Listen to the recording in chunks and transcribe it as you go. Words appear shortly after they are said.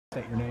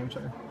State your name,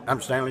 sir.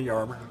 I'm Stanley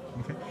Yarbrough.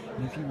 Okay.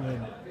 And if you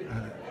would,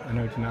 I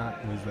know tonight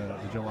was the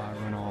July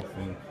runoff,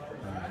 and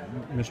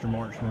Mr.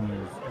 Marchman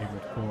was able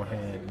to pull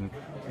ahead. And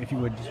if you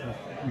would,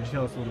 would you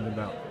tell us a little bit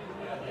about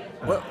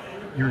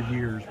your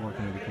years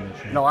working with the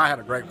commission? No, I had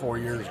a great 4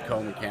 years in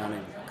Cullman County.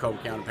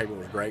 Cullman County people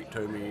was great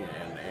to me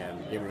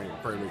and giving me the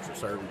privilege of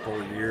serving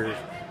 4 years.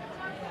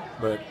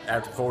 But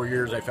after 4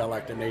 years, they felt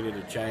like they needed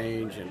a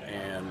change,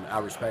 and I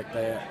respect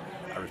that.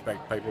 I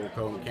respect the people of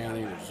Cullman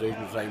County, the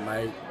decisions they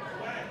make.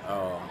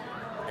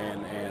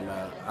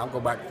 I'll go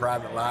back to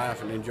private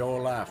life and enjoy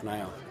life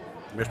now.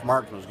 Mr.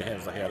 Marchman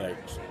has the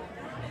headaches,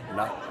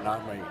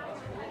 not me.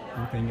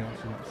 Anything else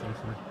you want to say,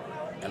 sir?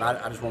 And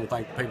I just want to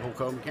thank the people of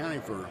Cullman County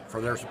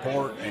for their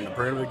support and the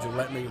privilege of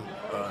letting me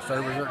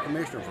serve as their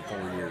commissioner for 4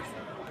 years.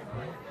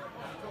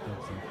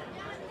 Thanks, sir.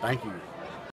 Thank you.